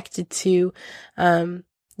connected to,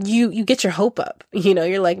 you get your hope up.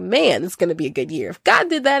 You're like, man, it's going to be a good year. If God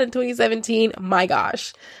did that in 2017, my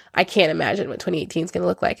gosh, I can't imagine what 2018 is going to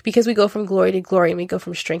look like, because we go from glory to glory and we go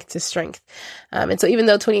from strength to strength. And so even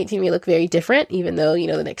though 2018 may look very different, even though,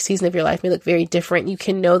 the next season of your life may look very different, you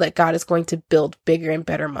can know that God is going to build bigger and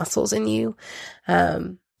better muscles in you.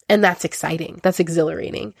 And that's exciting. That's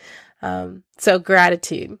exhilarating. So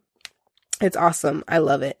gratitude. It's awesome. I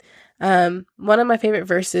love it. One of my favorite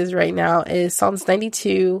verses right now is Psalms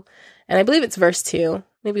 92, and I believe it's verse 2,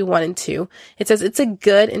 maybe 1 and 2. It says, "It's a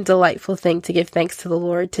good and delightful thing to give thanks to the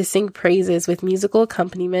Lord, to sing praises with musical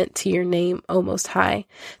accompaniment to your name, O Most High,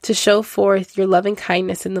 to show forth your loving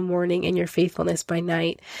kindness in the morning and your faithfulness by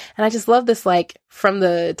night." And I just love this, like, from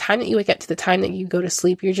the time that you wake up to the time that you go to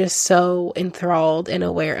sleep, you're just so enthralled and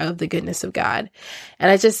aware of the goodness of God.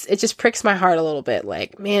 And it just pricks my heart a little bit,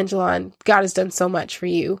 like, man, Jelon, God has done so much for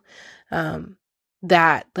you,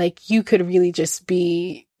 that, like, you could really just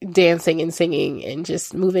be dancing and singing and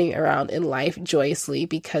just moving around in life joyously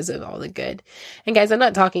because of all the good. And guys, I'm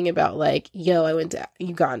not talking about like, I went to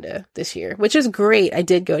Uganda this year, which is great. I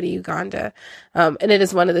did go to Uganda. And it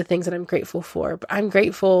is one of the things that I'm grateful for. But I'm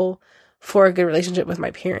grateful for a good relationship with my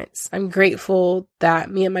parents. I'm grateful that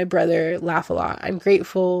me and my brother laugh a lot. I'm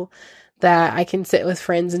grateful that I can sit with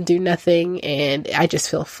friends and do nothing and I just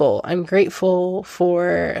feel full. I'm grateful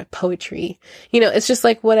for poetry. It's just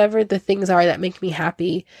like whatever the things are that make me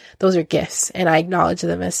happy, those are gifts, and I acknowledge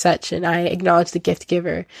them as such, and I acknowledge the gift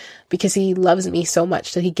giver because he loves me so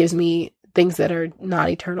much that he gives me things that are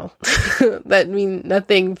not eternal, that mean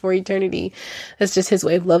nothing for eternity. That's just his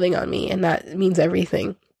way of loving on me, and that means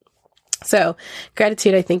everything. So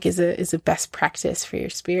gratitude, I think, is a best practice for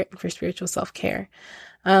your spirit and for spiritual self-care.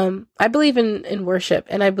 I believe in worship,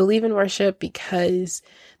 and I believe in worship because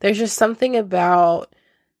there's just something about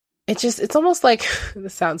it's almost like,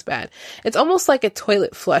 this sounds bad. It's almost like a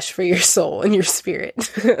toilet flush for your soul and your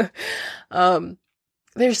spirit.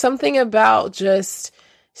 There's something about just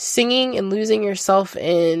singing and losing yourself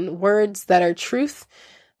in words that are truth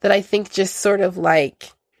that I think just sort of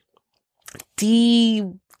like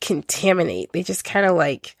decontaminate. They just kind of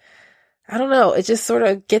like, I don't know, it just sort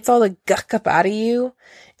of gets all the guck up out of you,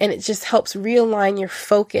 and it just helps realign your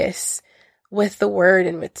focus with the word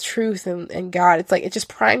and with truth and God. It's like, it just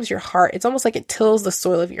primes your heart. It's almost like it tills the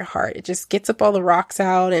soil of your heart. It just gets up all the rocks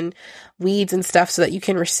out and weeds and stuff so that you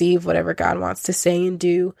can receive whatever God wants to say and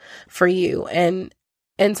do for you. And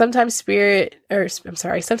sometimes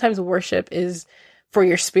sometimes worship is for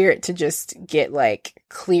your spirit to just get like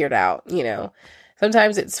cleared out,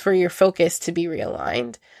 Sometimes it's for your focus to be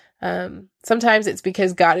realigned. Sometimes it's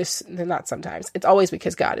because it's always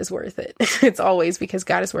because God is worth it. It's always because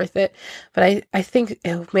God is worth it. But I think,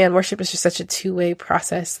 worship is just such a two-way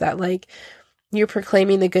process that like you're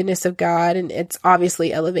proclaiming the goodness of God, and it's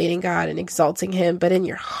obviously elevating God and exalting him, but in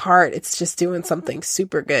your heart, it's just doing something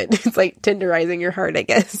super good. It's like tenderizing your heart, I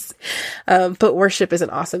guess. But worship is an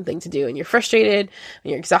awesome thing to do. And you're frustrated,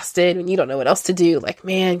 when you're exhausted, when you don't know what else to do, like,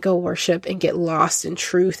 man, go worship and get lost in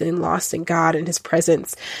truth and lost in God and his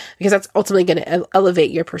presence, because that's ultimately going to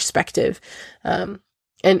elevate your perspective.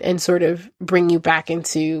 And sort of bring you back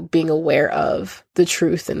into being aware of the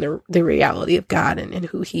truth and the reality of God and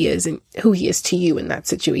who he is and who he is to you in that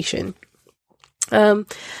situation.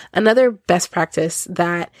 Another best practice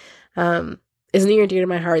that is near and dear to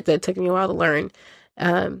my heart that took me a while to learn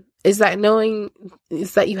is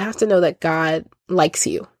that you have to know that God likes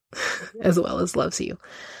you as well as loves you.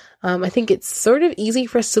 I think it's sort of easy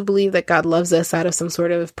for us to believe that God loves us out of some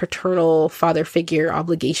sort of paternal father figure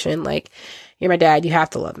obligation, like, you're my dad, you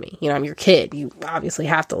have to love me. I'm your kid. You obviously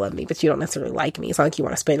have to love me, but you don't necessarily like me. It's not like you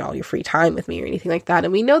want to spend all your free time with me or anything like that.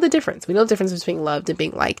 And we know the difference. We know the difference between being loved and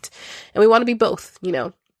being liked. And we want to be both,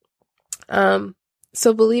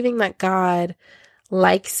 So believing that God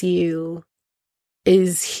likes you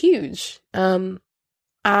is huge.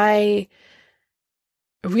 I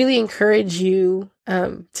really encourage you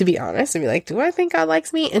to be honest and be like, do I think God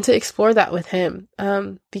likes me? And to explore that with him.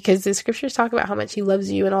 Because the scriptures talk about how much he loves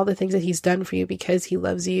you and all the things that he's done for you because he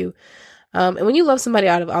loves you. And when you love somebody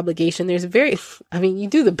out of obligation, you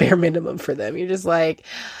do the bare minimum for them. You're just like,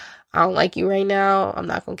 I don't like you right now. I'm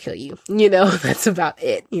not going to kill you. You know, that's about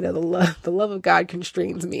it. You know, the love of God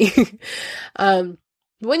constrains me.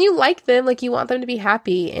 When you like them, like you want them to be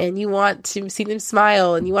happy and you want to see them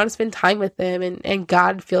smile and you want to spend time with them, and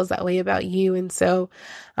God feels that way about you. And so,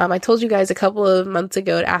 I told you guys a couple of months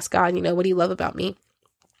ago to ask God, you know, what do you love about me?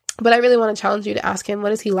 But I really want to challenge you to ask him, what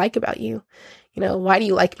does he like about you? You know, why do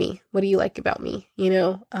you like me? What do you like about me? You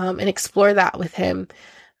know, and explore that with him.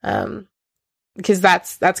 Because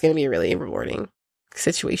that's going to be a really rewarding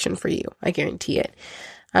situation for you. I guarantee it.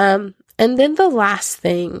 And then the last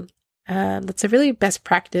thing, that's a really best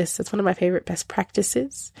practice. That's one of my favorite best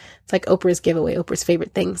practices. It's like Oprah's giveaway, Oprah's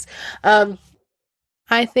favorite things.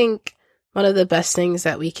 I think one of the best things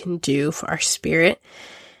that we can do for our spirit,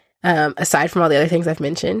 aside from all the other things I've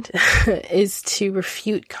mentioned, is to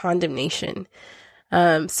refute condemnation.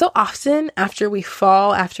 So often after we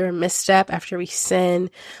fall, after a misstep, after we sin,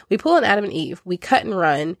 we pull an Adam and Eve, we cut and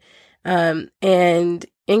run, and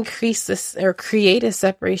increase this or create a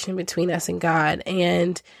separation between us and God.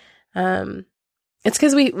 And it's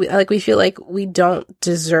because we feel like we don't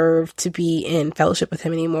deserve to be in fellowship with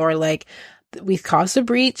him anymore. Like, we've caused a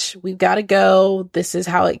breach. We've got to go. This is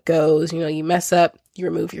how it goes. You know, you mess up, you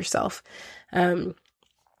remove yourself.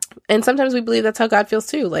 And sometimes we believe that's how God feels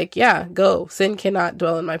too. Like, yeah, go. Sin cannot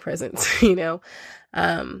dwell in my presence, you know?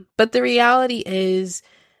 But the reality is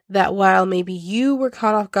that while maybe you were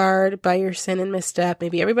caught off guard by your sin and misstep,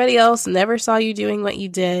 maybe everybody else never saw you doing what you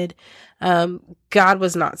did, God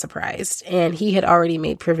was not surprised, and he had already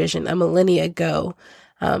made provision a millennia ago,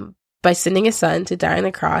 by sending his son to die on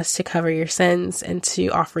the cross to cover your sins and to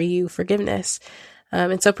offer you forgiveness.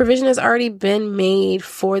 And so provision has already been made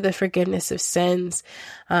for the forgiveness of sins.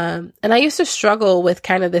 And I used to struggle with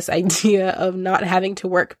kind of this idea of not having to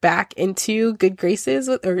work back into good graces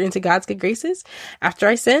or into God's good graces after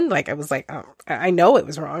I sinned. Like, I was like, oh, I know it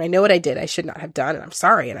was wrong. I know what I did. I should not have done, and I'm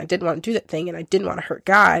sorry. And I didn't want to do that thing, and I didn't want to hurt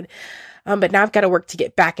God. But now I've got to work to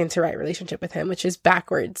get back into right relationship with him, which is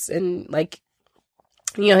backwards. And like,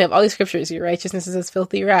 you know, I have all these scriptures, your righteousness is as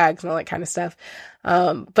filthy rags and all that kind of stuff.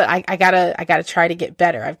 But I gotta try to get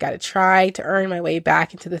better. I've got to try to earn my way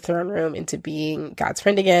back into the throne room, into being God's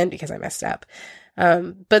friend again, because I messed up.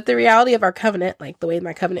 But the reality of our covenant, like the way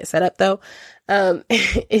my covenant set up though,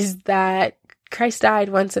 is that Christ died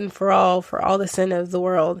once and for all the sin of the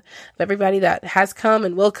world, of everybody that has come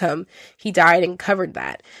and will come. He died and covered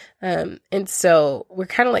that. And so we're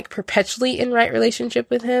kind of like perpetually in right relationship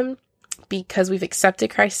with him, because we've accepted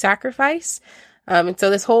Christ's sacrifice. And so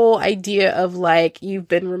this whole idea of like, you've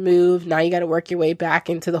been removed, now you got to work your way back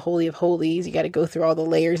into the Holy of Holies, you got to go through all the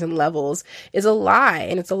layers and levels, is a lie.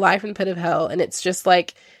 And it's a lie from the pit of hell. And it's just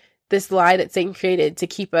like this lie that Satan created to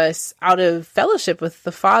keep us out of fellowship with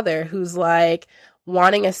the Father, who's like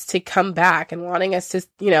wanting us to come back and wanting us to,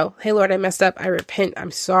 you know, hey, Lord, I messed up. I repent.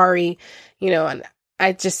 I'm sorry. You know, and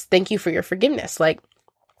I just thank you for your forgiveness. Like,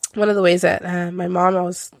 one of the ways that my mom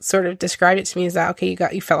always sort of described it to me is that, okay,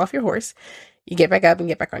 you fell off your horse, you get back up and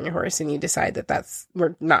get back on your horse, and you decide that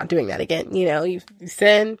we're not doing that again. You know, you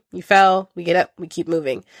sin, you fell, we get up, we keep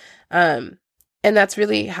moving. And that's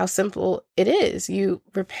really how simple it is. You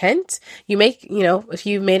repent, you make, you know, if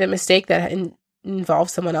you made a mistake that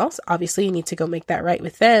involves someone else, obviously you need to go make that right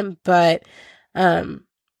with them, but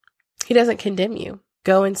he doesn't condemn you.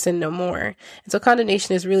 Go and sin no more. And so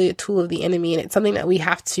condemnation is really a tool of the enemy, and it's something that we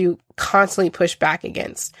have to constantly push back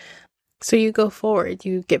against. So you go forward,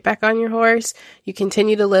 you get back on your horse, you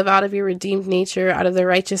continue to live out of your redeemed nature, out of the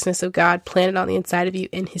righteousness of God planted on the inside of you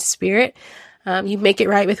in his spirit. You make it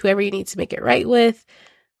right with whoever you need to make it right with,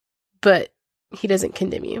 but he doesn't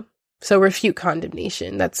condemn you. So refute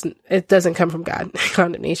condemnation. It doesn't come from God.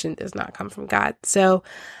 Condemnation does not come from God. So,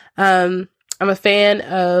 I'm a fan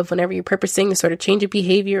of, whenever you're purposing to sort of change a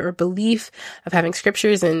behavior or belief, of having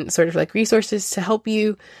scriptures and sort of like resources to help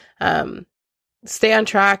you stay on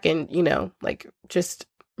track and, you know, like just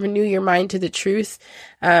renew your mind to the truth.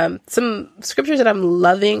 Some scriptures that I'm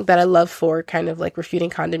loving, that I love for kind of like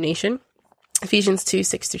refuting condemnation. Ephesians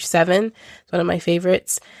 2:6-7 is one of my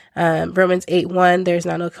favorites. Romans 8:1, there's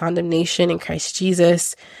now no condemnation in Christ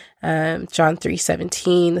Jesus. John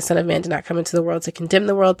 3:17, the Son of Man did not come into the world to condemn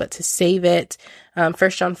the world, but to save it. 1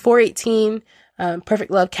 John 4:18,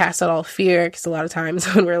 perfect love casts out all fear, because a lot of times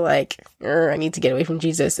when we're like, I need to get away from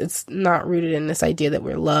Jesus, it's not rooted in this idea that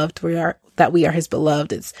we're loved, that we are his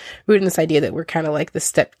beloved. It's rooted in this idea that we're kind of like the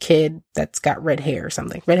step kid that's got red hair or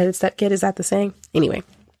something. Redheaded step kid, is that the saying? Anyway.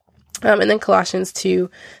 And then Colossians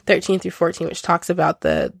 2:13-14, which talks about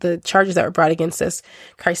the charges that were brought against us,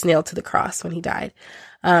 Christ nailed to the cross when he died.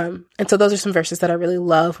 And so those are some verses that I really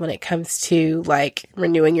love when it comes to like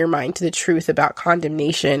renewing your mind to the truth about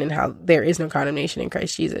condemnation and how there is no condemnation in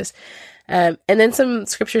Christ Jesus. And then some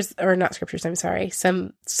some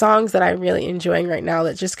songs that I'm really enjoying right now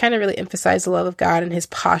that just kind of really emphasize the love of God and his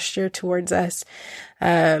posture towards us.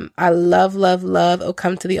 I love, Oh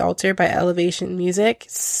Come to the Altar by Elevation Music.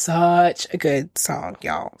 Such a good song,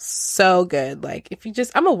 y'all. So good. Like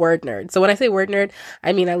I'm a word nerd. So when I say word nerd,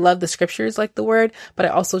 I mean, I love the scriptures like the word, but I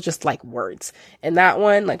also just like words. And that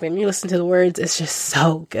one, like when you listen to the words, it's just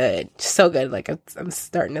so good. So good. Like I'm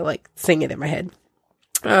starting to like sing it in my head.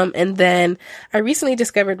 And then I recently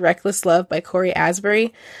discovered Reckless Love by Corey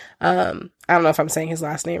Asbury. I don't know if I'm saying his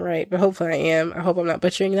last name right, but hopefully I am. I hope I'm not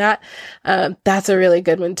butchering that. That's a really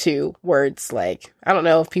good one too. Words, like, I don't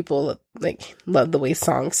know if people like love the way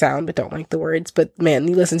songs sound, but don't like the words, but man,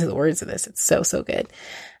 you listen to the words of this. It's so, so good.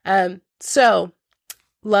 So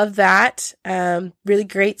love that. Really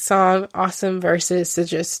great song, awesome verses to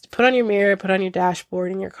just put on your mirror, put on your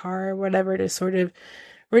dashboard in your car, whatever, to sort of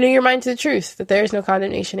renew your mind to the truth that there is no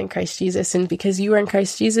condemnation in Christ Jesus. And because you are in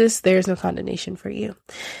Christ Jesus, there is no condemnation for you.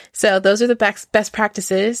 So those are the best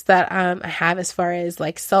practices that I have as far as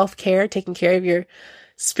like self-care, taking care of your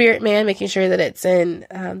spirit man, making sure that it's in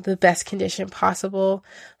the best condition possible.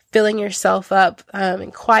 Filling yourself up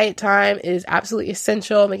in quiet time is absolutely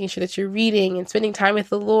essential. Making sure that you're reading and spending time with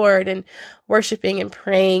the Lord and worshiping and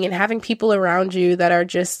praying and having people around you that are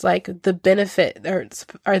just like the benefit or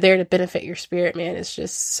are there to benefit your spirit, man, is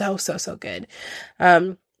just so, so, so good.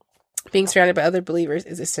 Being surrounded by other believers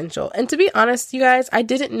is essential. And to be honest, you guys, I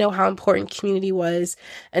didn't know how important community was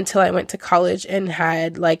until I went to college and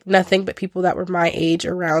had like nothing but people that were my age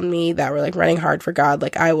around me that were like running hard for God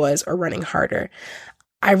like I was, or running harder.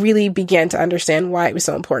 I really began to understand why it was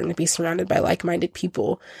so important to be surrounded by like-minded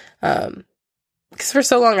people. Because for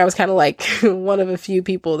so long, I was kind of like one of a few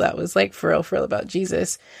people that was like for real about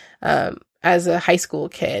Jesus as a high school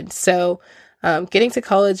kid. So getting to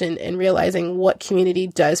college and realizing what community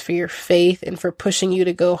does for your faith and for pushing you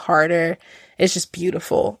to go harder is just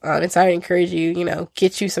beautiful. And so I encourage you,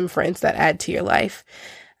 get you some friends that add to your life.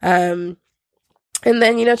 And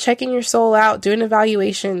then, checking your soul out, doing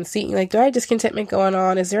evaluation, seeing like, do I have discontentment going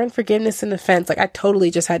on? Is there unforgiveness and offense? Like I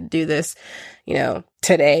totally just had to do this,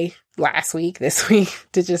 today, last week, this week,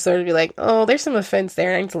 to just sort of be like, oh, there's some offense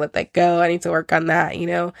there. I need to let that go. I need to work on that,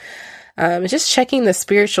 just checking the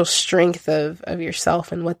spiritual strength of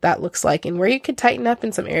yourself and what that looks like and where you could tighten up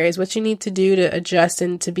in some areas, what you need to do to adjust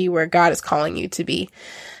and to be where God is calling you to be.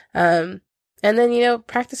 And then,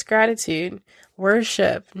 practice gratitude.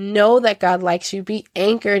 Worship, know that God likes you, be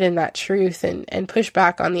anchored in that truth and push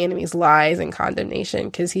back on the enemy's lies and condemnation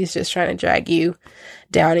because he's just trying to drag you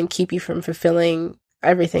down and keep you from fulfilling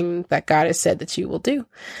everything that God has said that you will do.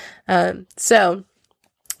 So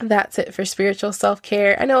that's it for spiritual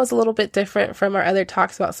self-care. I know it's a little bit different from our other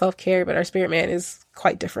talks about self-care, but our spirit man is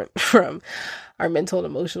quite different from our mental and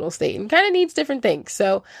emotional state and kind of needs different things.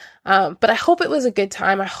 So, but I hope it was a good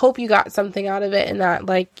time. I hope you got something out of it and that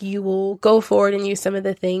like you will go forward and use some of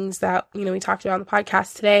the things that, we talked about on the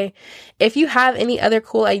podcast today. If you have any other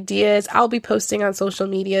cool ideas, I'll be posting on social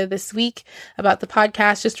media this week about the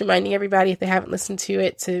podcast, just reminding everybody if they haven't listened to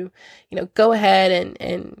it to, go ahead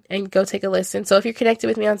and go take a listen. So if you're connected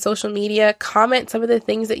with me on social media, comment some of the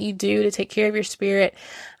things that you do to take care of your spirit.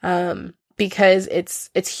 Because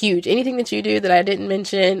it's huge. Anything that you do that I didn't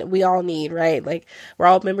mention, we all need, right? Like we're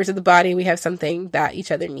all members of the body. We have something that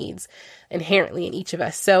each other needs inherently in each of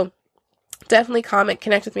us. So definitely comment,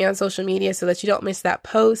 connect with me on social media so that you don't miss that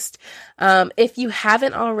post. If you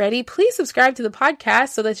haven't already, please subscribe to the podcast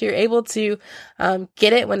so that you're able to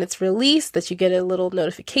get it when it's released, that you get a little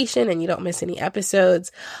notification and you don't miss any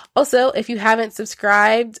episodes. Also, if you haven't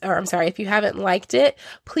if you haven't liked it,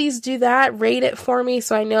 please do that. Rate it for me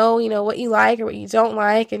so I know, what you like or what you don't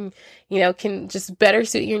like and, can just better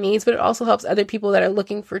suit your needs, but it also helps other people that are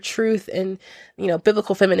looking for truth and,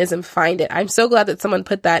 biblical feminism find it. I'm so glad that someone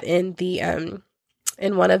put that in the,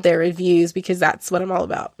 in one of their reviews because that's what I'm all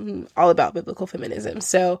about biblical feminism.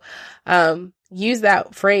 So, use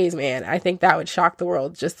that phrase, man. I think that would shock the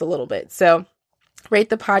world just a little bit. So rate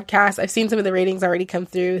the podcast. I've seen some of the ratings already come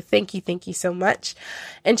through. Thank you so much.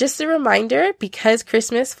 And just a reminder, because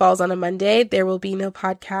Christmas falls on a Monday, there will be no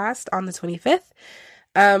podcast on the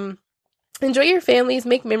 25th. Enjoy your families,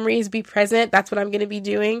 make memories, be present. That's what I'm going to be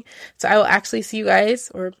doing. So I will actually see you guys,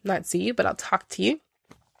 or not see you, but I'll talk to you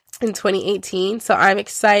in 2018. So I'm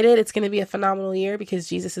excited. It's going to be a phenomenal year because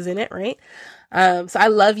Jesus is in it, right? So I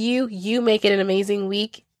love you. You make it an amazing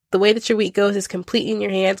week. The way that your week goes is completely in your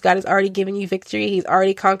hands. God has already given you victory. He's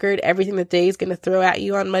already conquered everything the day is going to throw at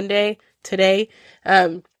you on Monday. today.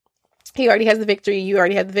 He already has the victory. You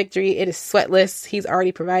already have the victory. It is sweatless. He's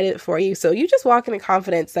already provided it for you. So you just walk in the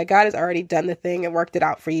confidence that God has already done the thing and worked it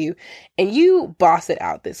out for you. And you boss it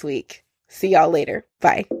out this week. See y'all later.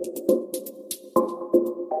 Bye.